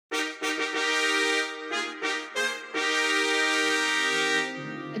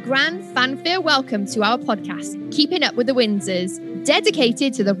grand fanfare welcome to our podcast, Keeping Up with the Windsors,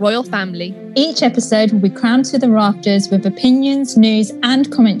 dedicated to the royal family. Each episode will be crowned to the rafters with opinions, news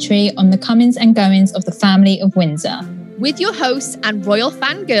and commentary on the comings and goings of the family of Windsor. With your hosts and royal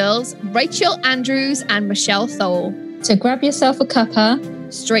fangirls, Rachel Andrews and Michelle Thole. So grab yourself a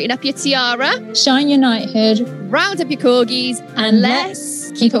cuppa, straighten up your tiara, shine your knighthood, round up your corgis, and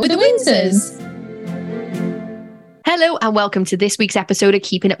let's keep up with the Windsors. Hello and welcome to this week's episode of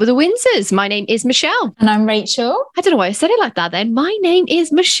Keeping Up with the Windsors. My name is Michelle. And I'm Rachel. I don't know why I said it like that then. My name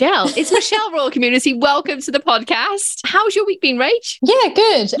is Michelle. It's Michelle Royal Community. Welcome to the podcast. How's your week been, Rach? Yeah,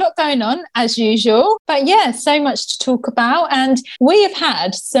 good. A lot going on as usual. But yeah, so much to talk about. And we have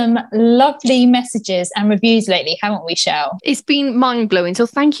had some lovely messages and reviews lately, haven't we, Shell? It's been mind-blowing. So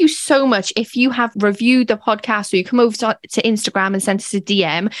thank you so much. If you have reviewed the podcast or you come over to Instagram and send us a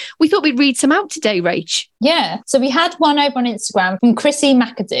DM, we thought we'd read some out today, Rach. Yeah. So we had one over on Instagram from Chrissy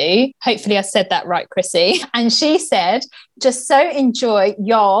McAdoo. Hopefully I said that right, Chrissy. And she said, just so enjoy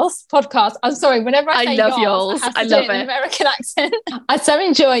y'all's podcast. I'm sorry, whenever I say love y'all's. I love it. An American accent. I so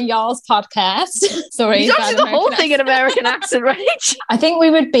enjoy y'all's podcast. Sorry. You don't do the whole thing in American accent, Rach. I think we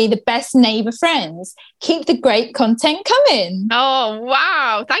would be the best neighbour friends. Keep the great content coming. Oh,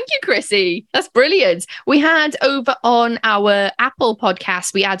 wow. Thank you, Chrissy. That's brilliant. We had over on our Apple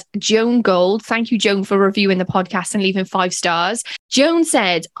podcast, we had Joan Gold. Thank you, Joan, for reviewing the podcast and leaving 5 stars. Joan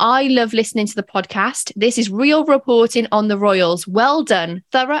said, I love listening to the podcast. This is real reporting on the royals. Well done,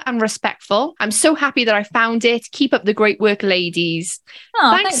 thorough and respectful. I'm so happy that I found it. Keep up the great work, ladies.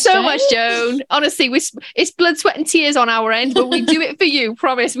 Oh, thanks so much, Joan. Honestly, it's blood, sweat and tears on our end, but we do it for you.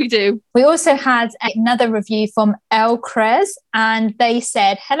 Promise we do. We also had another review from El Crez, and they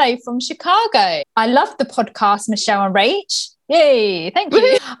said, hello from Chicago. I love the podcast, Michelle and Rach. Yay, thank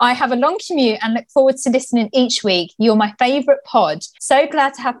you. I have a long commute and look forward to listening each week. You're my favourite pod. So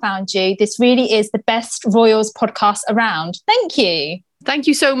glad to have found you. This really is the best Royals podcast around. Thank you. Thank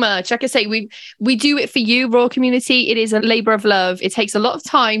you so much. Like I say, we do it for you, Royal Community. It is a labour of love. It takes a lot of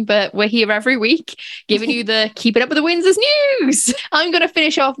time, but we're here every week giving you the Keeping Up with the Windsors news. I'm going to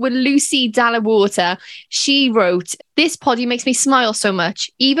finish off with Lucy Dallawater. She wrote, this poddy makes me smile so much,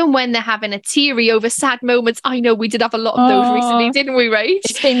 even when they're having a teary over sad moments. I know we did have a lot of those recently, didn't we, Rach?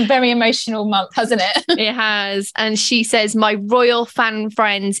 It's been a very emotional month, hasn't it? It has. And she says, my royal fan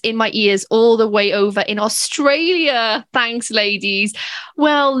friends in my ears all the way over in Australia. Thanks, ladies.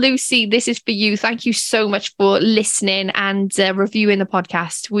 Well, Lucy, this is for you. Thank you so much for listening and reviewing the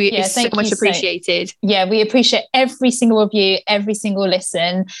podcast. It's so much appreciated. Yeah, we appreciate every single review, every single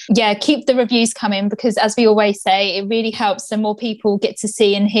listen. Yeah, keep the reviews coming because, as we always say, it really helps so more people get to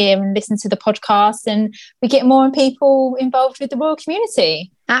see and hear and listen to the podcast, and we get more people involved with the royal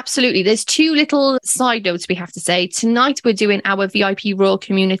community. Absolutely. There's 2 little side notes we have to say. Tonight, we're doing our VIP Royal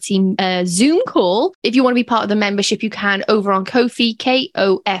Community Zoom call. If you want to be part of the membership, you can over on Ko-fi, Kofi.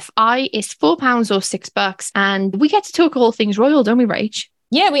 It's £4 or $6. And we get to talk all things royal, don't we, Rach?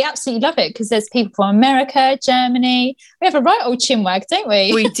 Yeah, we absolutely love it because there's people from America, Germany. We have a right old chinwag, don't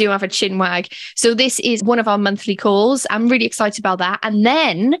we? We do have a chinwag. So this is one of our monthly calls. I'm really excited about that. And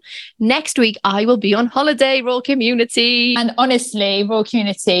then next week, I will be on holiday, Royal Community. And honestly, Royal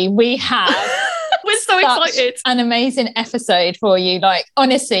Community, we have... We're so excited. An amazing episode for you. Like,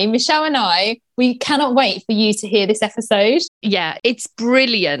 honestly, Michelle and I, we cannot wait for you to hear this episode. Yeah, it's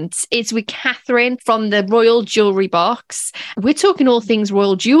brilliant. It's with Catherine from the Royal Jewellery Box. We're talking all things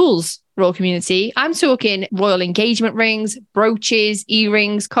royal jewels, Royal Community. I'm talking royal engagement rings, brooches,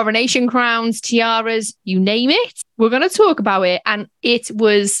 earrings, coronation crowns, tiaras, you name it. We're going to talk about it, and it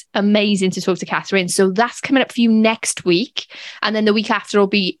was amazing to talk to Catherine. So that's coming up for you next week. And then the week after will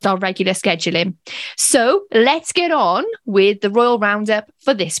be our regular scheduling. So let's get on with the Royal Roundup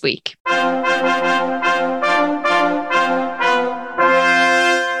for this week.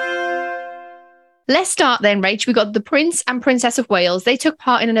 Let's start then, Rach. We got the Prince and Princess of Wales. They took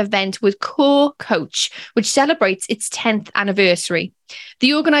part in an event with Core Coach, which celebrates its 10th anniversary.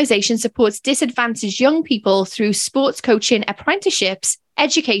 The organisation supports disadvantaged young people through sports coaching apprenticeships,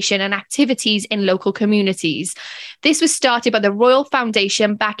 education and activities in local communities. This was started by the Royal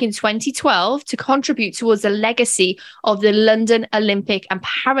Foundation back in 2012 to contribute towards the legacy of the London Olympic and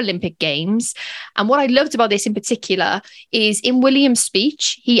Paralympic Games. And what I loved about this in particular is in William's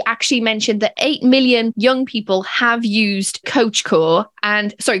speech, he actually mentioned that 8 million young people have used Core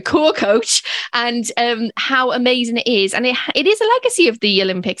Coach, and how amazing it is. And it is a legacy of the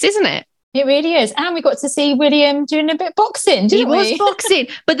Olympics, isn't it? It really is. And we got to see William doing a bit of boxing, didn't we? He was boxing.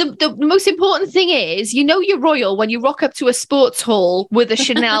 But the most important thing is, you're royal when you rock up to a sports hall with a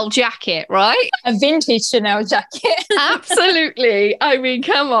Chanel jacket, right? A vintage Chanel jacket. Absolutely. I mean,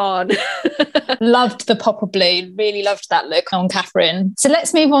 come on. Loved the popper blue. Really loved that look on Catherine. So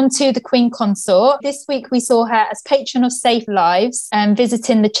let's move on to the Queen Consort. This week we saw her as patron of Safe Lives and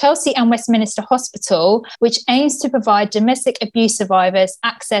visiting the Chelsea and Westminster Hospital, which aims to provide domestic abuse survivors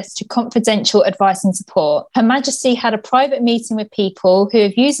access to confidential advice and support. Her Majesty had a private meeting with people who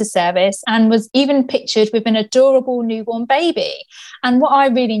have used the service and was even pictured with an adorable newborn baby. And what I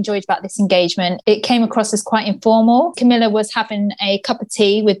really enjoyed about this engagement, it came across as quite informal. Camilla was having a cup of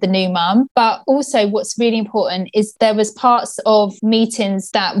tea with the new mum, but also what's really important is there was parts of meetings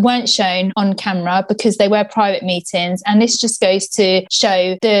that weren't shown on camera because they were private meetings. And this just goes to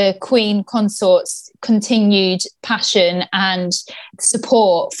show the Queen Consort's continued passion and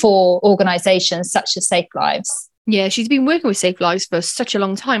support for organisations such as Safe Lives. Yeah, she's been working with Safe Lives for such a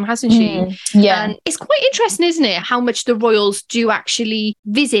long time, hasn't she? Yeah. And it's quite interesting, isn't it, how much the royals do actually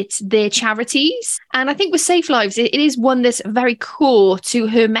visit their charities. And I think with Safe Lives, it is one that's very core to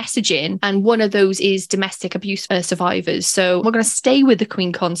her messaging. And one of those is domestic abuse survivors. So we're going to stay with the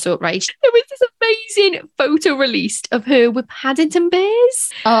Queen Consort, right? There was this amazing photo released of her with Paddington Bears.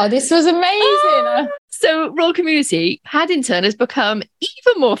 Oh, this was amazing. So Royal Community, Paddington has become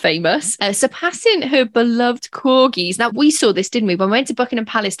even more famous, surpassing her beloved corgis. Now, we saw this, didn't we? When we went to Buckingham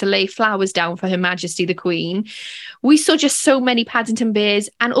Palace to lay flowers down for Her Majesty the Queen, we saw just so many Paddington Bears,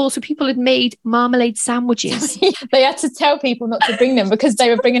 and also people had made marmalade sandwiches. They had to tell people not to bring them because they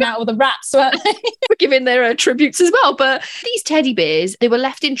were bringing out all the rats, weren't they? We're giving their tributes as well. But these teddy bears, they were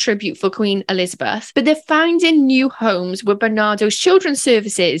left in tribute for Queen Elizabeth, but they're finding new homes with Barnardo's Children's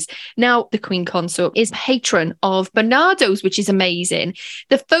Services. Now, the Queen Consort is patron of Barnardo's, which is amazing.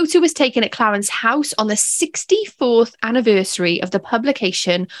 The photo was taken at Clarence House on the 64th anniversary of the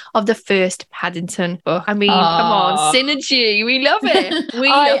publication of the first Paddington book. I mean, come on, synergy. We love it.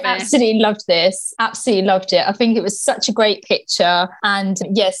 I absolutely loved this. Absolutely loved it. I think it was such a great picture. And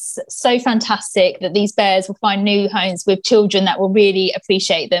yes, so fantastic that these bears will find new homes with children that will really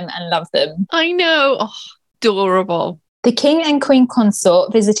appreciate them and love them. I know. Oh, adorable. The King and Queen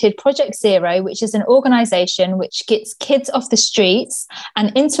Consort visited Project Zero, which is an organisation which gets kids off the streets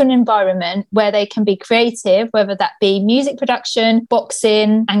and into an environment where they can be creative, whether that be music production,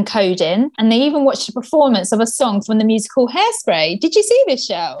 boxing and coding. And they even watched a performance of a song from the musical Hairspray. Did you see this,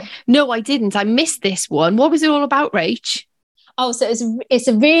 show? No, I didn't. I missed this one. What was it all about, Rach? Oh, so it's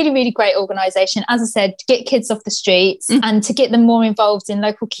a really, really great organisation, as I said, to get kids off the streets and to get them more involved in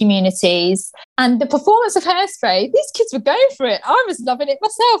local communities. And the performance of Hairspray, these kids were going for it. I was loving it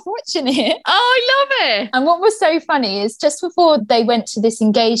myself, watching it. Oh, I love it. And what was so funny is just before they went to this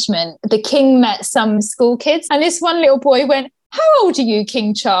engagement, the King met some school kids, and this one little boy went, "How old are you,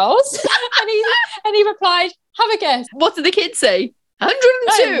 King Charles?" and he replied, "Have a guess." What did the kids say?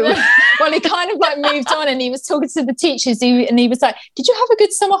 102. Well, he kind of like moved on and he was talking to the teachers and he was like, "Did you have a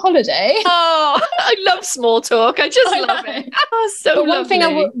good summer holiday?" Oh, I love small talk. I just love it. Oh, so but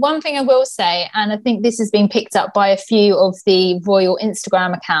one thing I will say, and I think this has been picked up by a few of the royal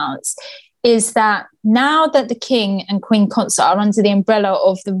Instagram accounts, is that now that the King and Queen Consort are under the umbrella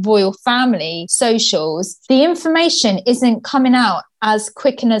of the royal family socials, the information isn't coming out as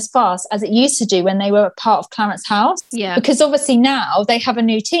quick and as fast as it used to do when they were a part of Clarence House. Yeah. Because obviously now they have a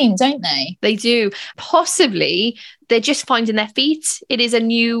new team, don't they? They do. Possibly they're just finding their feet. It is a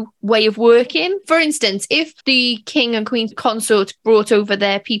new way of working. For instance, if the King and Queen Consort brought over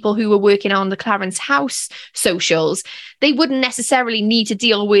their people who were working on the Clarence House socials, they wouldn't necessarily need to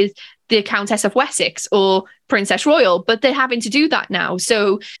deal with the Countess of Wessex or Princess Royal, but they're having to do that now.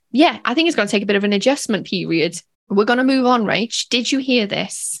 So yeah, I think it's going to take a bit of an adjustment period. We're going to move on, Rach. Did you hear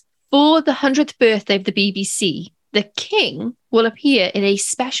this? For the 100th birthday of the BBC, the King will appear in a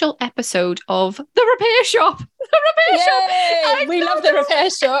special episode of The Repair Shop. The Repair Shop! We love The Repair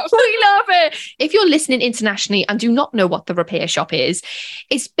Shop. We love it. If you're listening internationally and do not know what The Repair Shop is,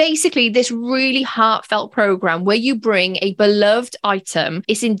 it's basically this really heartfelt program where you bring a beloved item,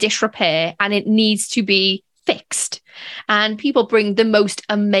 it's in disrepair and it needs to be fixed. And people bring the most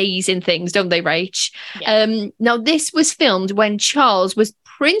amazing things, don't they, Rach? Yeah. Now, this was filmed when Charles was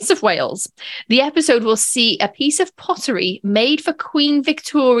Prince of Wales. The episode will see a piece of pottery made for Queen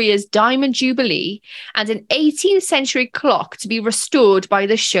Victoria's Diamond Jubilee and an 18th century clock to be restored by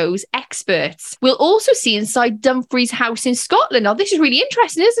the show's experts. We'll also see inside Dumfries House in Scotland. Now, this is really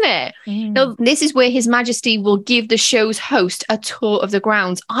interesting, isn't it? Now, this is where His Majesty will give the show's host a tour of the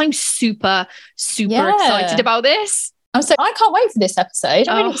grounds. I'm super excited about this. I can't wait for this episode.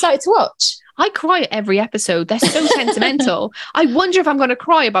 I'm really excited to watch. I cry at every episode. They're so sentimental. I wonder if I'm going to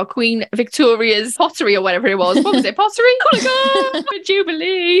cry about Queen Victoria's pottery or whatever it was. What was it? Pottery? Oh my God, a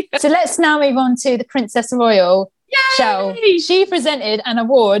jubilee. So let's now move on to the Princess Royal. Yay! Shell. She presented an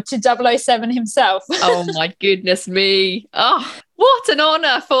award to 007 himself. Oh my goodness me. Oh, what an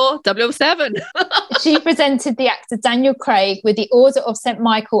honour for 007. She presented the actor Daniel Craig with the Order of St.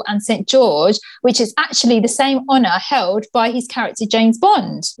 Michael and St. George, which is actually the same honour held by his character James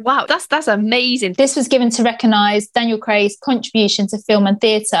Bond. Wow, that's amazing. This was given to recognise Daniel Craig's contribution to film and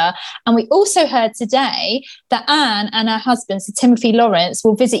theatre. And we also heard today that Anne and her husband, Sir Timothy Lawrence,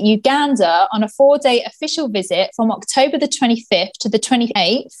 will visit Uganda on a 4-day official visit from October the 25th to the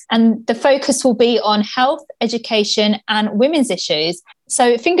 28th. And the focus will be on health, education and women's issues.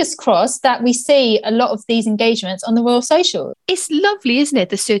 So fingers crossed that we see a lot of these engagements on the Royal Social. It's lovely, isn't it,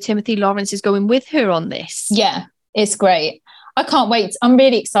 that Sir Timothy Lawrence is going with her on this? Yeah, it's great. I can't wait. I'm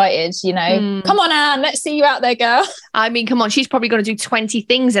really excited, you know. Come on, Anne, let's see you out there, girl. I mean, come on, she's probably going to do 20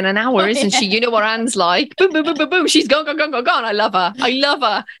 things in an hour, isn't she? You know what Anne's like. Boom, boom, boom, boom, boom. She's gone. I love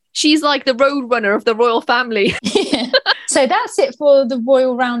her. She's like the roadrunner of the royal family. Yeah. So that's it for the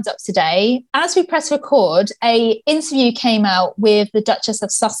Royal Roundup today. As we press record, an interview came out with the Duchess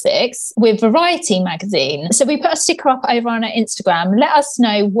of Sussex with Variety magazine. So we put a sticker up over on our Instagram. Let us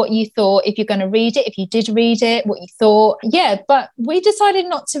know what you thought, if you're going to read it, if you did read it, what you thought. Yeah, but we decided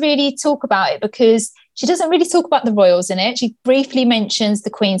not to really talk about it because she doesn't really talk about the royals in it. She briefly mentions the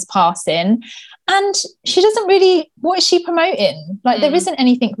Queen's passing. And she doesn't really, what is she promoting? Like, there isn't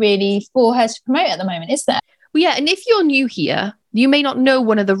anything really for her to promote at the moment, is there? Well, yeah, and if you're new here, you may not know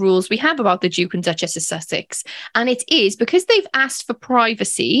one of the rules we have about the Duke and Duchess of Sussex. And it is because they've asked for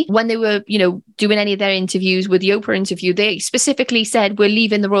privacy when they were, doing any of their interviews with the Oprah interview, they specifically said, we're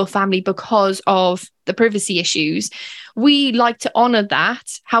leaving the royal family because of the privacy issues. We like to honour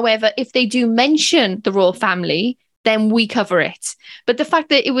that. However, if they do mention the royal family, then we cover it. But the fact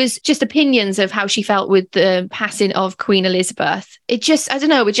that it was just opinions of how she felt with the passing of Queen Elizabeth, it just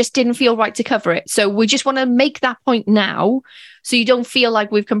didn't feel right to cover it. So we just want to make that point now, so you don't feel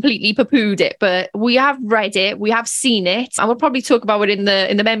like we've completely poo-pooed it. But we have read it, we have seen it, and we'll probably talk about it in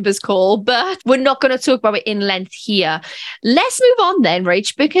the members call, but we're not going to talk about it in length here. Let's move on then,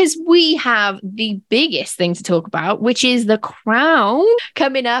 Rach, because we have the biggest thing to talk about, which is the Crown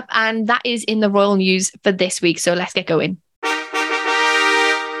coming up, and that is in the royal news for this week. So let's get going.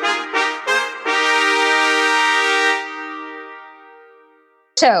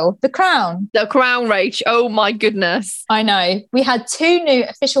 The Crown. The Crown, Rach. Oh my goodness. I know. We had 2 new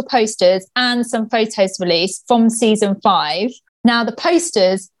official posters and some photos released from season 5. Now, the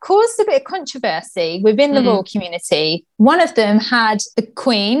posters caused a bit of controversy within the royal community. One of them had the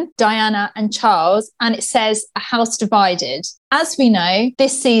Queen, Diana and Charles, and it says a house divided. As we know,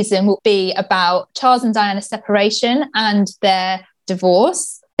 this season will be about Charles and Diana's separation and their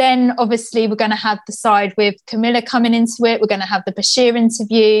divorce. Then obviously we're going to have the side with Camilla coming into it. We're going to have the Bashir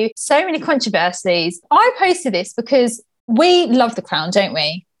interview. So many controversies. I posted this because we love The Crown, don't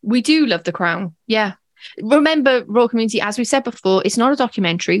we? We do love The Crown. Yeah. Remember, royal community, as we said before, it's not a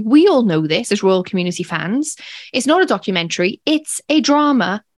documentary. We all know this as royal community fans. It's not a documentary. It's a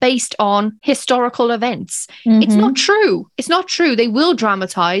drama based on historical events. It's not true. It's not true. They will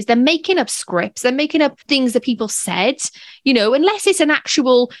dramatize. They're making up scripts. They're making up things that people said, unless it's an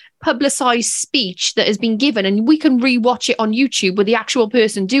actual publicized speech that has been given and we can rewatch it on YouTube with the actual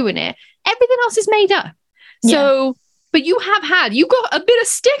person doing it. Everything else is made up. Yeah. So, but you got a bit of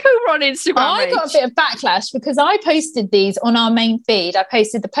stick over on Instagram. I got a bit of backlash because I posted these on our main feed. I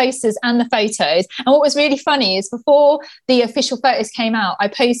posted the posters and the photos. And what was really funny is before the official photos came out, I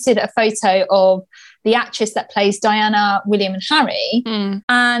posted a photo of the actress that plays Diana, William and Harry.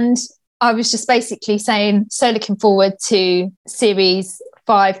 And I was just basically saying, so looking forward to series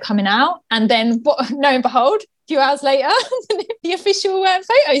 5 coming out. And then lo and behold, few hours later, the official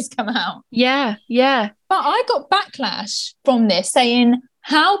photos come out. Yeah. But I got backlash from this saying,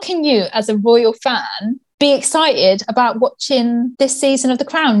 how can you, as a royal fan, be excited about watching this season of The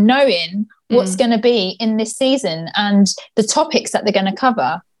Crown, knowing what's going to be in this season and the topics that they're going to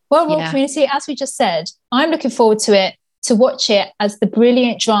cover? Well, royal community, as we just said, I'm looking forward to it, to watch it as the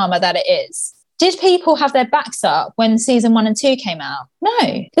brilliant drama that it is. Did people have their backs up when season 1 and 2 came out?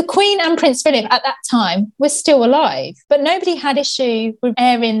 No. The Queen and Prince Philip at that time were still alive, but nobody had issue with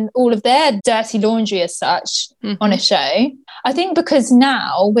airing all of their dirty laundry as such on a show. I think because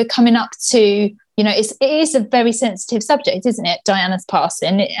now we're coming up to, it is a very sensitive subject, isn't it? Diana's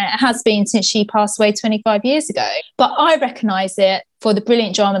passing. It has been since she passed away 25 years ago. But I recognise it for the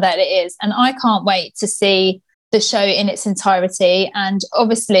brilliant drama that it is. And I can't wait to see the show in its entirety. And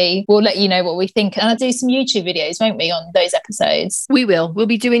obviously, we'll let you know what we think. And I'll do some YouTube videos, won't we, on those episodes? We will. We'll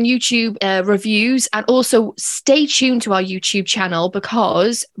be doing YouTube reviews, and also stay tuned to our YouTube channel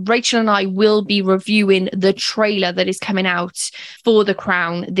because Rachel and I will be reviewing the trailer that is coming out for The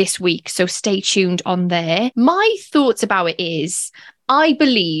Crown this week. So stay tuned on there. My thoughts about it is, I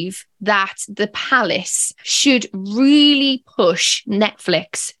believe that the palace should really push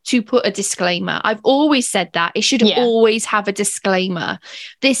Netflix to put a disclaimer. I've always said that. It should always have a disclaimer.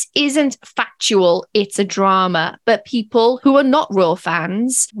 This isn't factual, it's a drama. But people who are not royal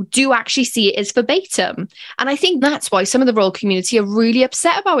fans do actually see it as verbatim. And I think that's why some of the royal community are really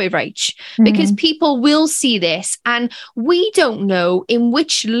upset about it, Rach, because people will see this and we don't know in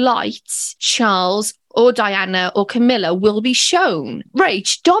which light Charles or Diana or Camilla will be shown.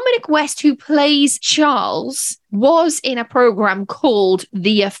 Rach, Dominic West, who plays Charles, was in a program called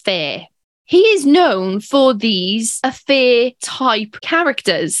The Affair. He is known for these affair type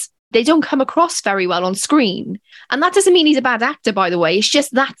characters. They don't come across very well on screen. And that doesn't mean he's a bad actor, by the way. It's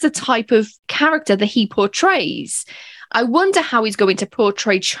just that's the type of character that he portrays. I wonder how he's going to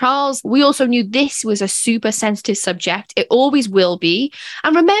portray Charles. We also knew this was a super sensitive subject. It always will be.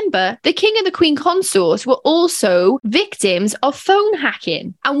 And remember, the King and the Queen Consort were also victims of phone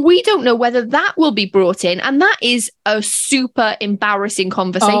hacking. And we don't know whether that will be brought in. And that is a super embarrassing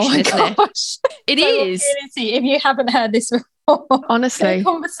conversation, isn't it? It is. If you haven't heard this before. Honestly, the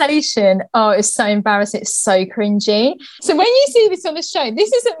conversation, it's so embarrassing, it's so cringy. So when you see this on the show,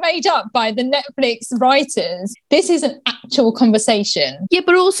 this isn't made up by the Netflix writers, this is an actual conversation. Yeah,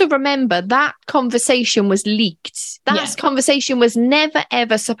 but also remember that conversation was leaked. That conversation was never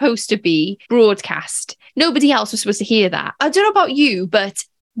ever supposed to be broadcast. Nobody else was supposed to hear that. I don't know about you, but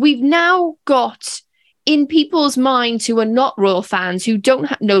we've now got in people's minds who are not royal fans, who don't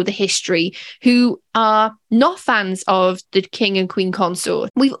know the history, who are not fans of the King and Queen Consort,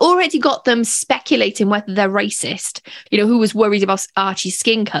 we've already got them speculating whether they're racist, who was worried about Archie's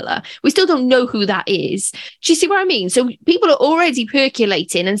skin colour. We still don't know who that is. Do you see what I mean? So people are already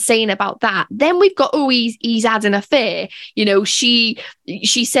percolating and saying about that. Then we've got, he's had an affair. She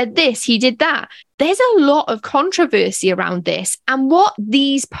said this, he did that. There's a lot of controversy around this. And what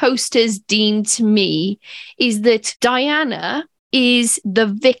these posters deem to me is that Diana is the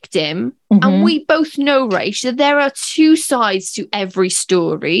victim. And we both know, Rach, that there are two sides to every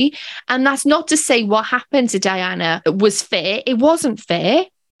story. And that's not to say what happened to Diana was fair. It wasn't fair.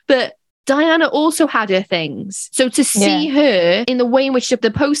 But Diana also had her things. So to see her in the way in which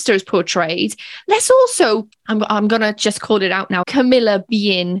the poster is portrayed, let's also, I'm going to just call it out now, Camilla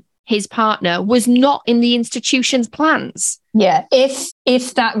being his partner was not in the institution's plans. Yeah,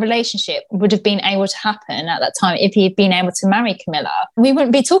 if that relationship would have been able to happen at that time, if he'd been able to marry Camilla, we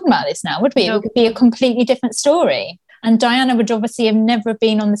wouldn't be talking about this now, would we? No. It would be a completely different story. And Diana would obviously have never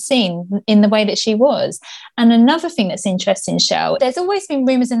been on the scene in the way that she was. And another thing that's interesting, Shell, there's always been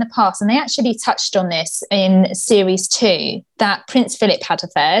rumours in the past, and they actually touched on this in series 2, that Prince Philip had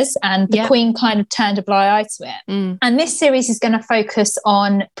affairs and the Queen kind of turned a blind eye to it. And this series is going to focus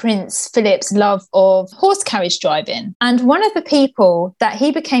on Prince Philip's love of horse carriage driving. And one of the people that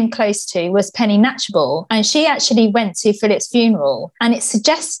he became close to was Penny Natchable, and she actually went to Philip's funeral. And it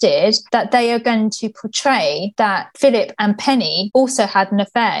suggested that they are going to portray that Philip and Penny also had an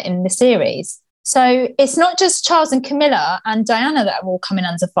affair in the series. So it's not just Charles and Camilla and Diana that are all coming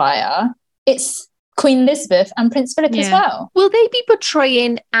under fire. It's Queen Elizabeth and Prince Philip as well. Will they be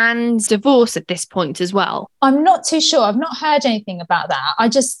portraying Anne's divorce at this point as well? I'm not too sure. I've not heard anything about that. I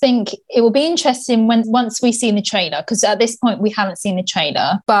just think it will be interesting once we see the trailer, because at this point we haven't seen the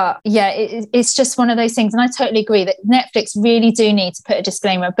trailer. But yeah, it's just one of those things. And I totally agree that Netflix really do need to put a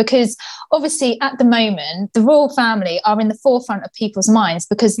disclaimer, because obviously at the moment, the royal family are in the forefront of people's minds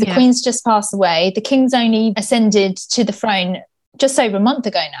because the Queen's just passed away. The King's only ascended to the throne just over a month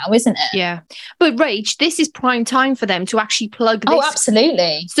ago now, isn't it? Yeah. But Rach, this is prime time for them to actually plug this. Oh,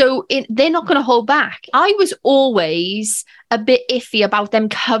 absolutely. So they're not going to hold back. I was always a bit iffy about them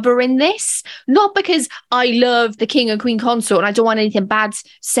covering this, not because I love the King and Queen Consort and I don't want anything bad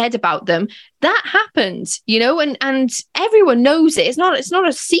said about them. That happened, and everyone knows it. It's not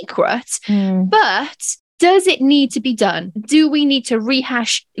a secret, but does it need to be done? Do we need to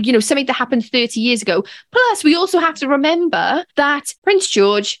rehash, something that happened 30 years ago? Plus, we also have to remember that Prince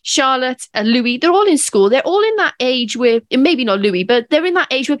George, Charlotte, and Louis, they're all in school. They're all in that age where, maybe not Louis, but they're in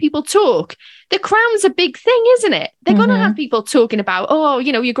that age where people talk. The crown's a big thing, isn't it? They're going to have people talking about,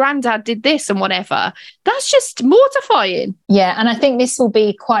 your granddad did this and whatever. That's just mortifying. Yeah, and I think this will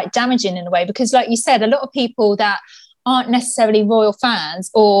be quite damaging in a way because, like you said, a lot of people that aren't necessarily royal fans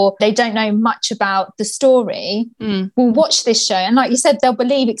or they don't know much about the story will watch this show. And like you said, they'll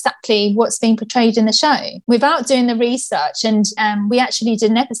believe exactly what's being portrayed in the show without doing the research. And we actually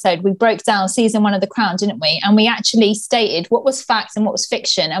did an episode. We broke down season 1 of The Crown, didn't we? And we actually stated what was fact and what was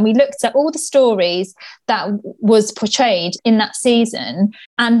fiction. And we looked at all the stories that was portrayed in that season.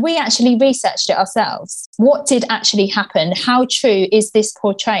 And we actually researched it ourselves. What did actually happen? How true is this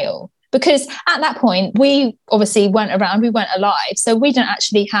portrayal? Because at that point, we obviously weren't around, we weren't alive. So we didn't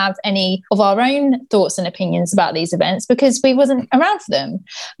actually have any of our own thoughts and opinions about these events because we wasn't around for them.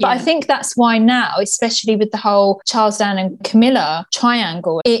 But I think that's why now, especially with the whole Charles, Diana and Camilla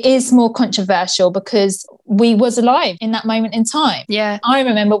triangle, it is more controversial because we was alive in that moment in time. Yeah. I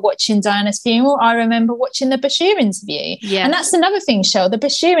remember watching Diana's funeral. I remember watching the Bashir interview. Yeah. And that's another thing, Shell, the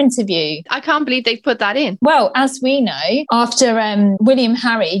Bashir interview. I can't believe they've put that in. Well, as we know, after William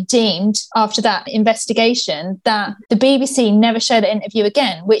Harry deemed after that investigation that the BBC never show the interview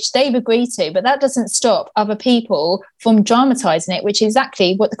again, which they've agreed to, but that doesn't stop other people from dramatising it, which is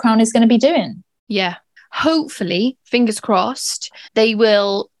exactly what The Crown is going to be doing. Yeah. Hopefully, fingers crossed, they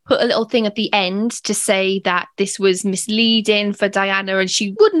will put a little thing at the end to say that this was misleading for Diana and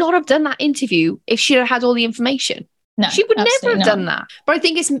she would not have done that interview if she had had all the information. No, she would never have done that. But I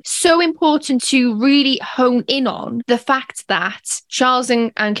think it's so important to really hone in on the fact that Charles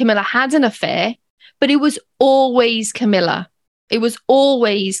and Camilla had an affair, but it was always Camilla. It was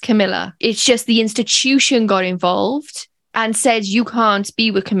always Camilla. It's just the institution got involved and said, you can't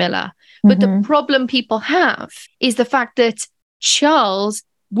be with Camilla. But the problem people have is the fact that Charles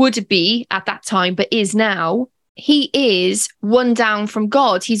would be at that time, but is now, he is one down from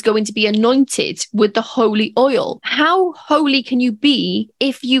God. He's going to be anointed with the holy oil. How holy can you be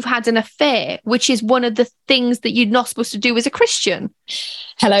if you've had an affair, which is one of the things that you're not supposed to do as a Christian?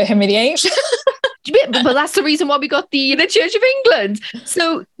 Hello, Henry VIII. But that's the reason why we got the Church of England.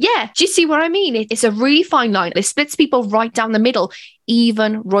 So, yeah, do you see what I mean? It's a really fine line. It splits people right down the middle,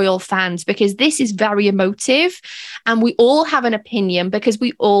 even royal fans, because this is very emotive and we all have an opinion because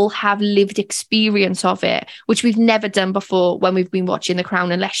we all have lived experience of it, which we've never done before when we've been watching The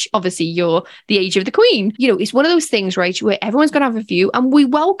Crown, unless obviously you're the age of the Queen. You know, it's one of those things, right, where everyone's going to have a view and we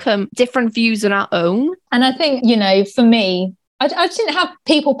welcome different views on our own. And I think, you know, for me, I didn't have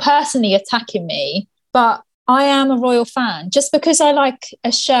people personally attacking me, but I am a royal fan. Just because I like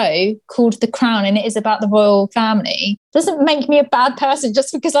a show called The Crown and it is about the royal family doesn't make me a bad person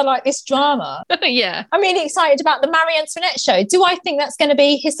just because I like this drama. Yeah. I'm really excited about the Marie Antoinette show. Do I think that's going to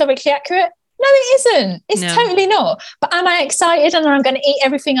be historically accurate? No, it isn't. It's totally not. But am I excited and I'm going to eat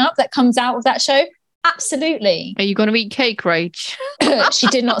everything up that comes out of that show? Absolutely. Are you going to eat cake, Rach? She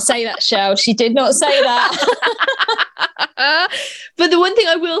did not say that, Shell. She did not say that. But the one thing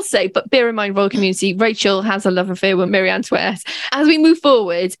I will say, but bear in mind, royal community, Rachel has a love affair with Marie Antoinette. As we move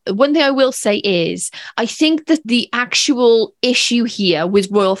forward, one thing I will say is, I think that the actual issue here with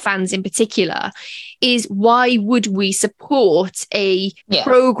royal fans in particular is why would we support a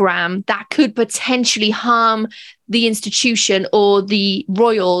program that could potentially harm the institution or the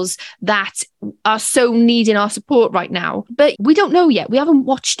royals that are so needing our support right now? But we don't know yet. We haven't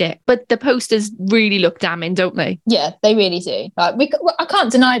watched it, but the posters really look damning, don't they? Yeah, they really do. I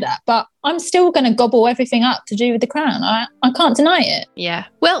can't deny that, but I'm still going to gobble everything up to do with The Crown. I can't deny it. Yeah.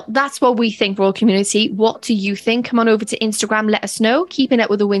 Well, that's what we think, royal community. What do you think? Come on over to Instagram. Let us know. Keeping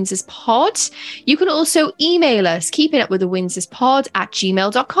Up with the Windsors Pod. You can also email us,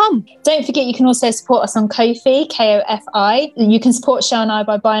 keepingupwiththewindsorspod@gmail.com. Don't forget, you can also support us on Ko-fi, Ko-fi. You can support Shell and I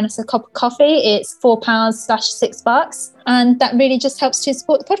by buying us a cup of coffee. It's £4/$6. And that really just helps to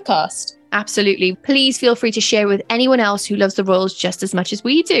support the podcast. Absolutely. Please feel free to share with anyone else who loves the royals just as much as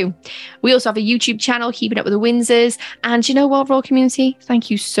we do. We also have a YouTube channel, Keeping Up with the Windsors. And you know what, royal community? Thank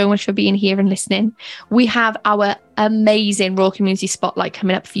you so much for being here and listening. We have our amazing royal community spotlight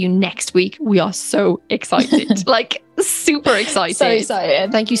coming up for you next week. We are so excited, like super excited. So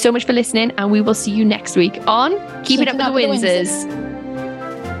excited. Thank you so much for listening. And we will see you next week on Keeping Up with the Windsors.